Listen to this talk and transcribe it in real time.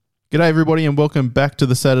G'day everybody and welcome back to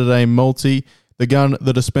the Saturday Multi. The gun,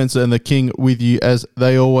 the dispenser and the king with you as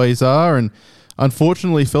they always are. And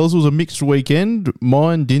unfortunately, fellas, it was a mixed weekend.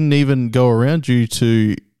 Mine didn't even go around due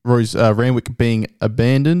to Randwick being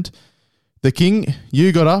abandoned. The king,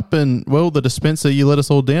 you got up and, well, the dispenser, you let us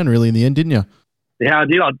all down really in the end, didn't you? Yeah, I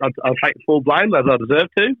did. I'll take full blame as I deserve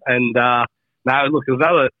to. And no, look, it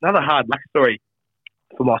was another hard luck story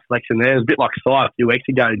for my selection there. It was a bit like Si a few weeks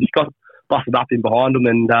ago. Just got busted up in behind them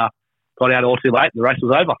and got out all too late. The race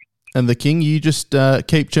was over. And the king, you just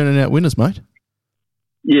keep churning out winners, mate.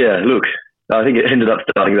 Yeah, look, I think it ended up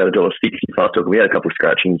starting about $1.60 plus. We had a couple of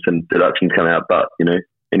scratchings and deductions come out, but, you know,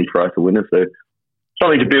 any price a winner. So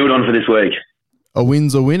something to build on for this week. A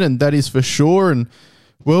win's a win, and that is for sure. And,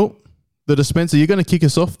 well, the dispenser, you're going to kick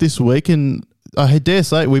us off this week, and I dare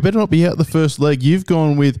say we better not be out the first leg. You've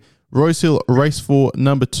gone with Rosehill Race 4,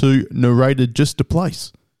 number 2, narrated just to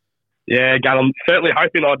place. Yeah, Gun, I'm certainly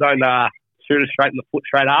hoping I don't shoot it straight in the foot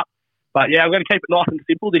straight up. But, yeah, I'm going to keep it nice and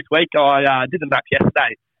simple this week. I did the map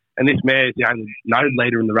yesterday, and this mare is the only known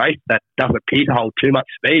leader in the race that doesn't appear to hold too much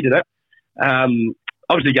speed in it.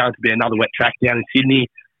 Obviously going to be another wet track down in Sydney,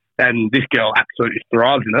 and this girl absolutely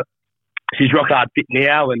thrives in it. She's rock hard fit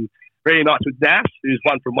now and really nice with Nash, who's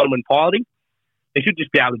won from one-win piloting. They should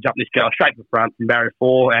just be able to jump this girl straight to the front from barrier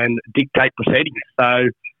 4 and dictate proceedings. So,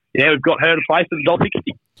 yeah, we've got her to place at $1.60.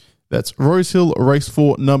 That's Rosehill Race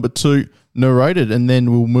 4, number 2, narrated, and then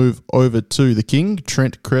we'll move over to the king,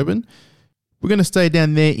 Trent Crebin. We're going to stay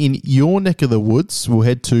down there in your neck of the woods. We'll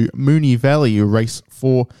head to Moonee Valley, Race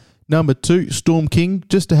 4, number 2, Storm King,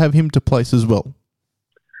 just to have him to place as well.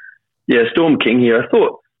 Yeah, Storm King here. I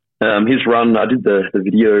thought his run, I did the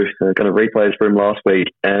video kind of replays for him last week,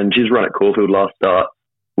 and his run at Caulfield last start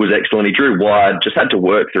was excellent. He drew wide, just had to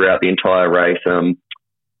work throughout the entire race.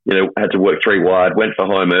 Had to work 3 wide, went for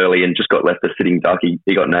home early and just got left a sitting duck.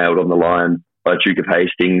 He got nailed on the line by Duke of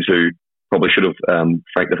Hastings, who probably should have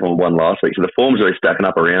franked the Formula 1 last week. So the form's really stacking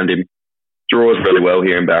up around him. Draws really well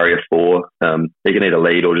here in barrier 4. He can either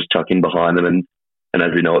lead or just tuck in behind them. And as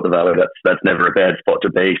we know at the Valley, that's never a bad spot to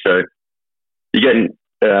be. So you're getting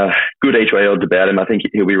good each way odds about him. I think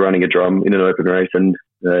he'll be running a drum in an open race, and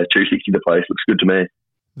 260 to place looks good to me.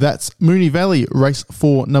 That's Moonee Valley, Race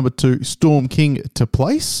 4, number 2, Storm King to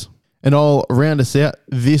place. And I'll round us out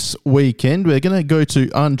this weekend. We're going to go to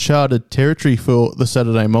uncharted territory for the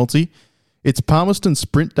Saturday Multi. It's Palmerston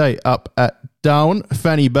Sprint Day up at Darwin,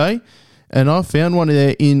 Fanny Bay. And I found one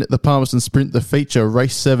there in the Palmerston Sprint, the feature,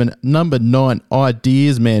 Race 7, number 9,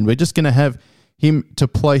 Ideas Man. We're just going to have him to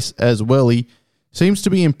place as well. He seems to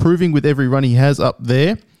be improving with every run he has up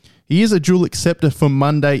there. He is a dual acceptor for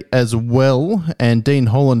Monday as well, and Dean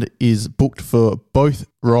Holland is booked for both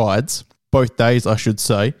rides, both days I should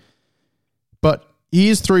say. But he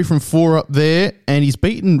is 3 from 4 up there, and he's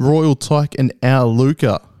beaten Royal Tyke and Our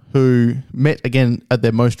Luca, who met again at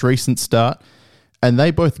their most recent start, and they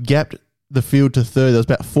both gapped the field to third. There was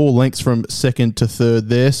about 4 lengths from second to third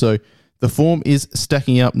there, so the form is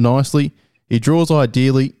stacking up nicely. He draws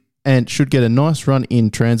ideally and should get a nice run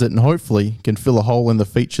in transit and hopefully can fill a hole in the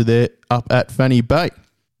feature there up at Fanny Bay.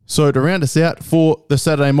 So to round us out for the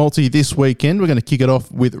Saturday Multi this weekend, we're going to kick it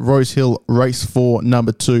off with Rosehill Race 4,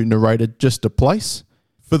 number 2, narrated just to place.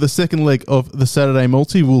 For the second leg of the Saturday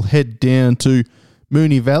Multi, we'll head down to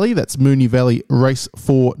Moonee Valley. That's Moonee Valley Race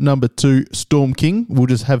 4, number 2, Storm King. We'll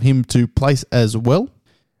just have him to place as well.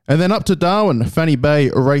 And then up to Darwin, Fanny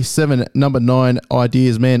Bay Race 7, number 9,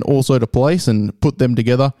 Ideas Man also to place, and put them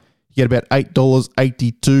together. You get about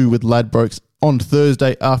 $8.82 with Ladbrokes on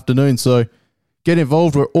Thursday afternoon. So get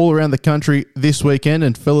involved. We're all around the country this weekend.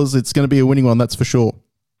 And fellas, it's going to be a winning one, that's for sure.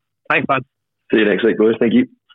 Thanks, bud. See you next week, boys. Thank you.